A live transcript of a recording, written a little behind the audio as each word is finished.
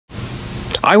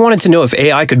I wanted to know if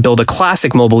AI could build a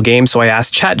classic mobile game, so I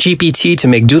asked ChatGPT to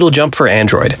make Doodle Jump for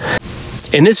Android.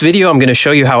 In this video, I'm going to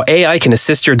show you how AI can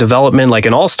assist your development like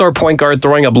an all-star point guard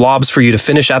throwing up lobs for you to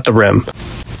finish at the rim.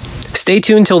 Stay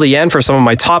tuned till the end for some of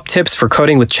my top tips for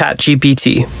coding with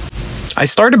ChatGPT. I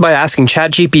started by asking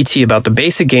ChatGPT about the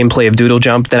basic gameplay of Doodle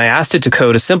Jump, then I asked it to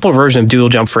code a simple version of Doodle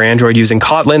Jump for Android using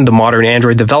Kotlin, the modern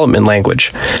Android development language.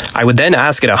 I would then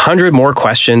ask it 100 more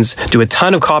questions, do a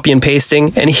ton of copy and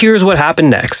pasting, and here's what happened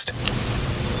next.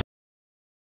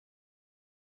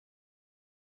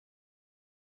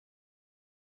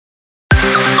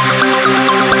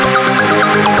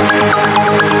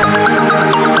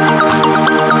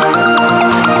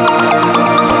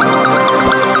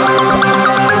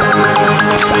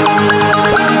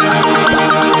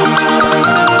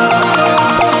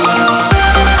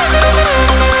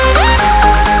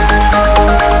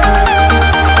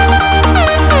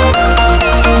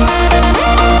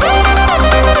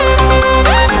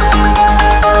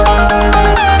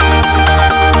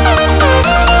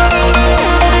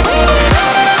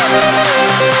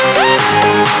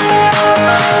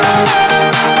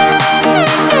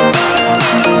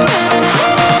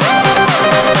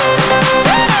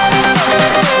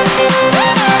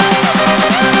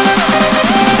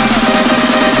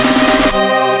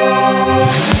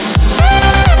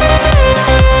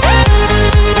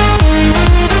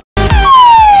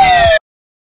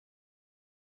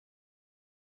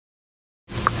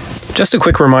 Just a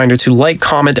quick reminder to like,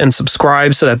 comment, and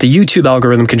subscribe so that the YouTube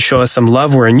algorithm can show us some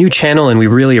love. We're a new channel and we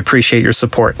really appreciate your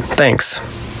support. Thanks.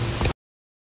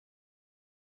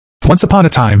 Once upon a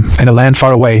time, in a land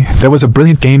far away, there was a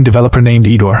brilliant game developer named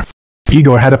Igor.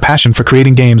 Igor had a passion for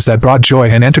creating games that brought joy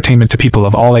and entertainment to people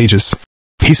of all ages.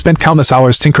 He spent countless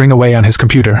hours tinkering away on his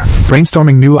computer,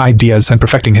 brainstorming new ideas and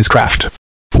perfecting his craft.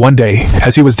 One day,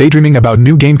 as he was daydreaming about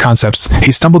new game concepts,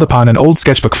 he stumbled upon an old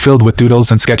sketchbook filled with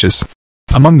doodles and sketches.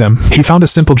 Among them, he found a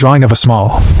simple drawing of a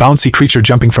small, bouncy creature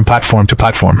jumping from platform to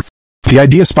platform. The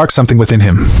idea sparked something within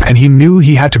him, and he knew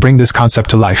he had to bring this concept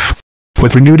to life.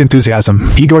 With renewed enthusiasm,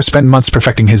 Igor spent months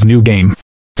perfecting his new game.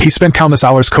 He spent countless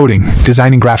hours coding,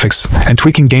 designing graphics, and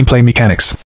tweaking gameplay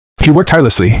mechanics. He worked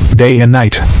tirelessly, day and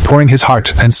night, pouring his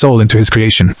heart and soul into his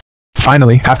creation.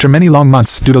 Finally, after many long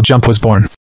months, Doodle Jump was born.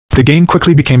 The game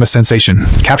quickly became a sensation,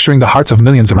 capturing the hearts of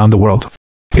millions around the world.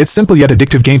 Its simple yet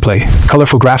addictive gameplay,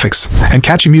 colorful graphics, and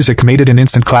catchy music made it an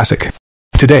instant classic.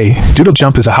 Today, Doodle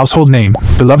Jump is a household name,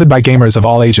 beloved by gamers of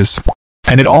all ages.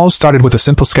 And it all started with a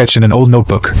simple sketch in an old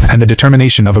notebook, and the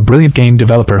determination of a brilliant game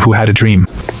developer who had a dream.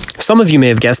 Some of you may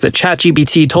have guessed that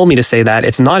ChatGPT told me to say that.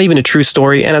 It's not even a true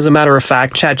story, and as a matter of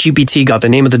fact, ChatGPT got the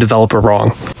name of the developer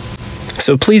wrong.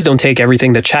 So please don't take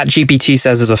everything that ChatGPT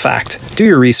says as a fact. Do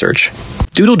your research.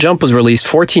 Doodle Jump was released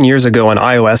 14 years ago on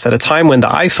iOS at a time when the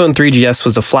iPhone 3GS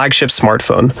was the flagship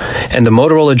smartphone, and the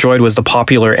Motorola Droid was the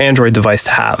popular Android device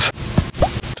to have.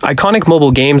 Iconic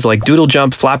mobile games like Doodle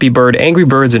Jump, Flappy Bird, Angry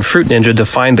Birds, and Fruit Ninja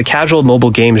defined the casual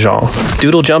mobile game genre.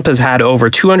 Doodle Jump has had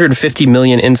over 250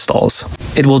 million installs.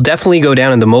 It will definitely go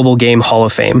down in the Mobile Game Hall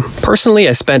of Fame. Personally,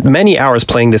 I spent many hours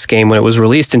playing this game when it was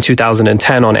released in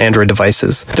 2010 on Android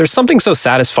devices. There's something so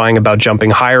satisfying about jumping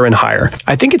higher and higher.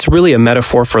 I think it's really a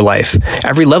metaphor for life.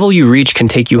 Every level you reach can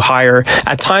take you higher.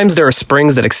 At times there are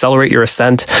springs that accelerate your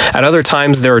ascent. At other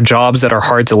times there are jobs that are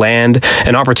hard to land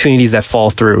and opportunities that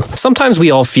fall through. Sometimes we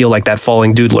all feel like that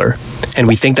falling doodler, and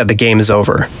we think that the game is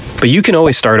over. But you can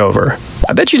always start over.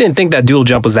 I bet you didn't think that Doodle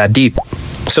Jump was that deep.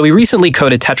 So we recently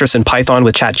coded Tetris in Python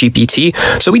with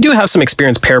ChatGPT, so we do have some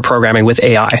experience pair programming with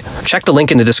AI. Check the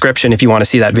link in the description if you want to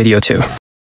see that video too.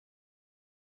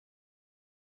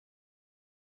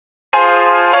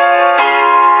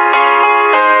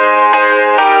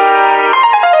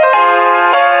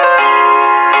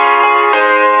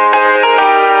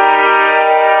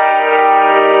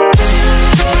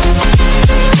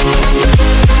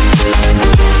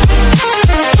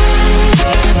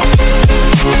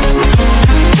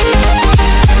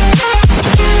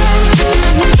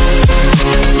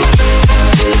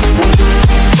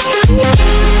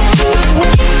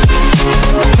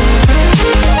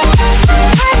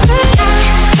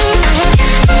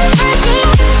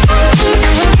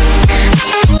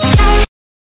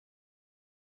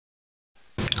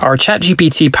 Our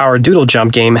ChatGPT-powered Doodle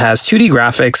Jump game has 2D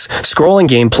graphics, scrolling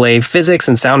gameplay, physics,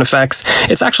 and sound effects.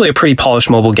 It's actually a pretty polished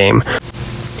mobile game.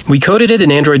 We coded it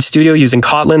in Android Studio using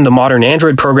Kotlin, the modern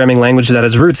Android programming language that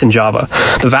has roots in Java.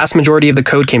 The vast majority of the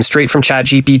code came straight from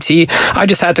ChatGPT. I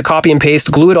just had to copy and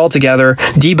paste, glue it all together,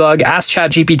 debug, ask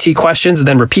ChatGPT questions, and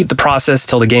then repeat the process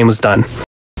till the game was done.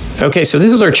 Okay, so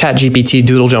this is our ChatGPT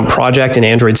Doodle Jump project in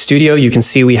Android Studio. You can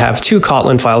see we have two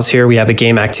Kotlin files here. We have the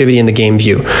game activity and the game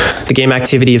view. The game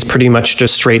activity is pretty much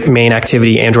just straight main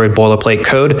activity Android boilerplate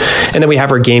code. And then we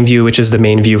have our game view, which is the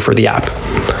main view for the app.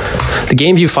 The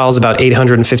game view file is about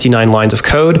 859 lines of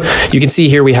code. You can see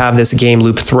here we have this game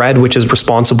loop thread, which is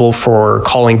responsible for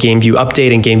calling game view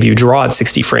update and game view draw at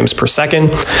 60 frames per second.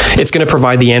 It's going to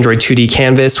provide the Android 2D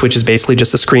canvas, which is basically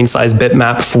just a screen size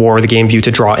bitmap for the game view to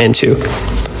draw into.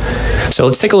 So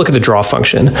let's take a look at the draw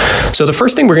function. So the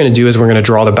first thing we're going to do is we're going to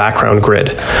draw the background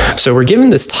grid. So we're given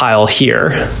this tile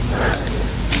here,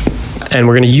 and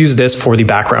we're going to use this for the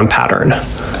background pattern.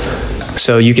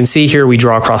 So you can see here we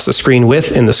draw across the screen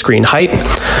width and the screen height.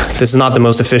 This is not the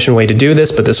most efficient way to do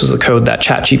this, but this was the code that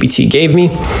ChatGPT gave me.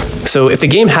 So if the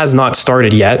game has not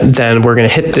started yet, then we're going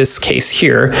to hit this case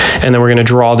here, and then we're going to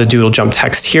draw the Doodle Jump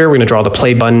text here. We're going to draw the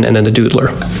play button and then the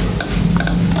doodler.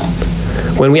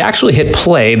 When we actually hit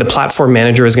play, the platform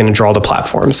manager is going to draw the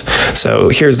platforms. So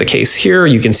here's the case here.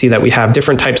 You can see that we have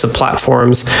different types of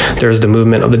platforms. There's the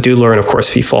movement of the doodler, and of course,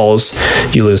 if he falls,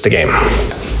 you lose the game.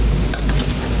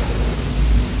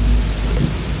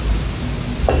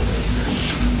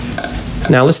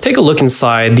 Now let's take a look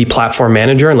inside the platform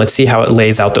manager and let's see how it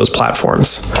lays out those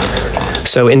platforms.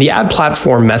 So in the add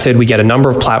platform method, we get a number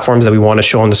of platforms that we want to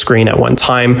show on the screen at one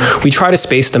time. We try to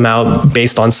space them out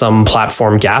based on some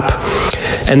platform gap,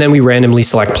 and then we randomly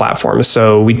select platforms.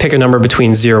 So we pick a number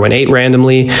between 0 and 8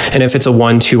 randomly, and if it's a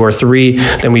 1, 2, or 3,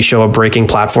 then we show a breaking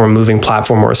platform, moving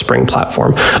platform, or a spring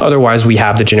platform. Otherwise, we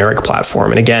have the generic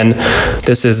platform. And again,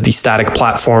 this is the static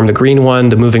platform, the green one.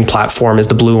 The moving platform is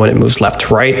the blue one. It moves left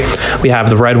to right. We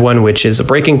have the red one, which is a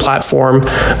breaking platform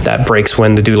that breaks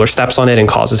when the doodler steps on it and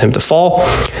causes him to fall.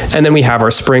 And then we have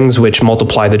our springs, which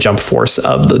multiply the jump force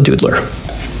of the doodler.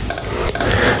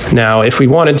 Now, if we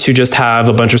wanted to just have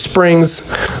a bunch of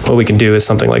springs, what we can do is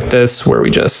something like this, where we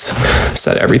just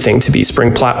set everything to be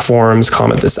spring platforms,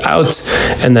 comment this out,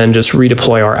 and then just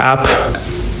redeploy our app.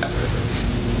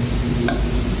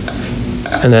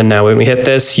 And then now when we hit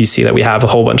this, you see that we have a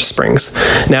whole bunch of springs.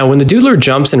 Now, when the doodler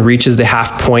jumps and reaches the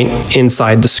half point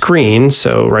inside the screen,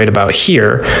 so right about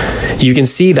here, you can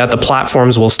see that the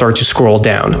platforms will start to scroll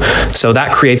down. So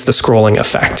that creates the scrolling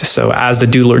effect. So as the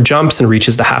doodler jumps and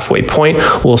reaches the halfway point,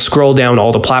 we'll scroll down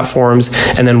all the platforms,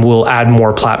 and then we'll add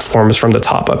more platforms from the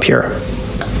top up here.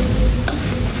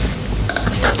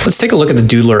 Let's take a look at the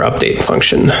doodler update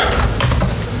function.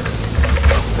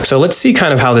 So let's see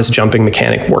kind of how this jumping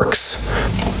mechanic works.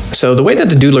 So the way that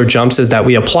the doodler jumps is that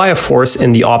we apply a force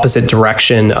in the opposite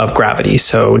direction of gravity,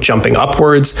 so jumping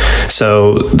upwards.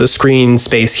 So the screen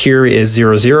space here is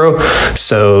 0, 0.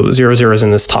 So 0, 0 is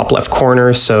in this top left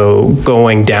corner. So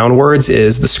going downwards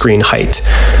is the screen height.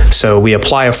 So we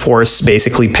apply a force,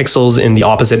 basically pixels in the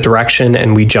opposite direction,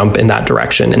 and we jump in that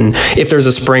direction. And if there's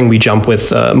a spring, we jump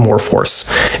with more force.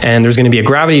 And there's going to be a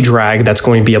gravity drag that's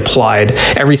going to be applied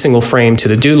every single frame to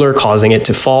the doodler, causing it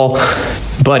to fall.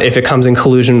 But if it comes in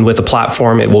collision with a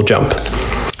platform, it will jump.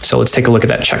 So let's take a look at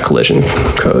that check collision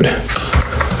code.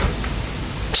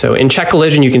 So in check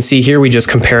collision, you can see here we just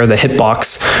compare the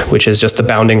hitbox, which is just the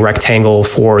bounding rectangle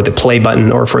for the play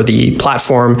button or for the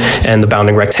platform, and the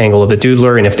bounding rectangle of the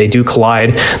doodler. And if they do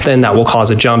collide, then that will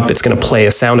cause a jump. It's going to play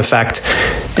a sound effect,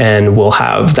 and we'll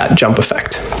have that jump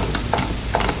effect.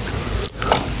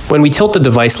 When we tilt the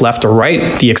device left or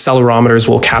right, the accelerometers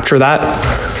will capture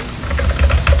that.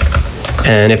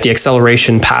 And if the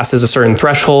acceleration passes a certain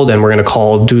threshold, then we're going to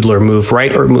call doodler move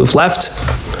right or move left.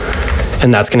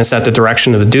 And that's going to set the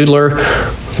direction of the doodler,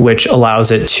 which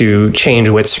allows it to change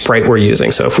which sprite we're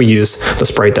using. So if we use the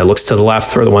sprite that looks to the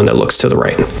left or the one that looks to the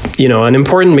right. You know, an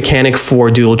important mechanic for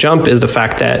Doodle Jump is the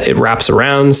fact that it wraps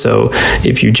around. So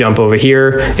if you jump over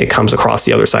here, it comes across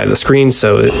the other side of the screen.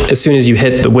 So as soon as you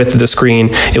hit the width of the screen,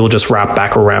 it will just wrap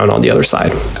back around on the other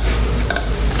side.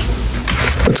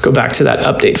 Let's go back to that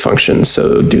update function.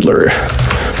 So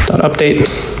doodler.update.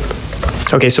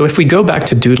 Okay, so if we go back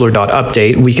to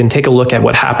doodler.update, we can take a look at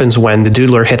what happens when the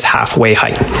doodler hits halfway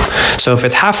height. So if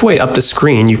it's halfway up the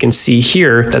screen, you can see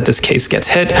here that this case gets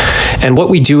hit. And what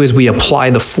we do is we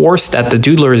apply the force that the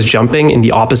doodler is jumping in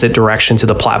the opposite direction to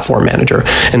the platform manager.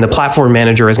 And the platform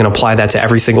manager is going to apply that to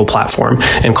every single platform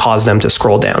and cause them to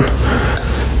scroll down.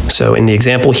 So in the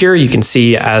example here, you can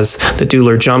see as the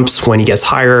doodler jumps, when he gets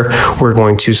higher, we're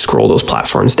going to scroll those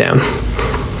platforms down.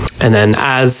 And then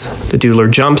as the doodler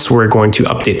jumps, we're going to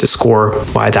update the score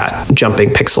by that jumping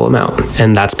pixel amount.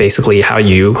 And that's basically how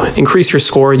you increase your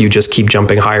score. You just keep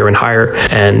jumping higher and higher,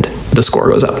 and the score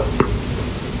goes up.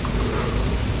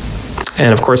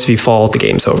 And of course, if you fall, the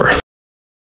game's over.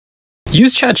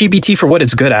 Use ChatGPT for what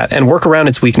it's good at and work around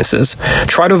its weaknesses.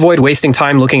 Try to avoid wasting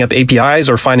time looking up APIs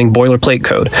or finding boilerplate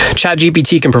code.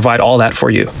 ChatGPT can provide all that for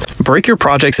you. Break your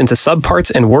projects into subparts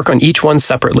and work on each one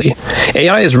separately.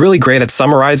 AI is really great at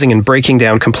summarizing and breaking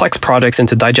down complex projects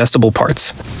into digestible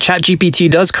parts.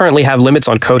 ChatGPT does currently have limits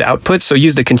on code output, so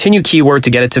use the continue keyword to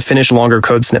get it to finish longer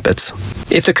code snippets.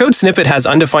 If the code snippet has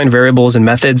undefined variables and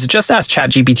methods, just ask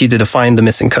ChatGPT to define the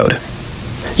missing code.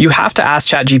 You have to ask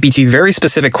ChatGPT very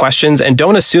specific questions and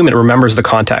don't assume it remembers the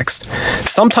context.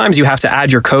 Sometimes you have to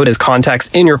add your code as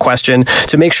context in your question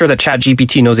to make sure that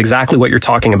ChatGPT knows exactly what you're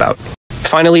talking about.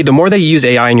 Finally, the more that you use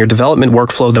AI in your development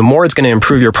workflow, the more it's going to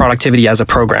improve your productivity as a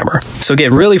programmer. So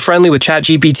get really friendly with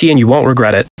ChatGPT and you won't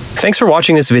regret it. Thanks for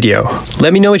watching this video.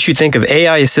 Let me know what you think of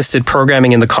AI-assisted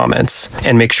programming in the comments,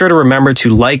 and make sure to remember to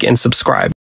like and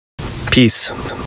subscribe. Peace.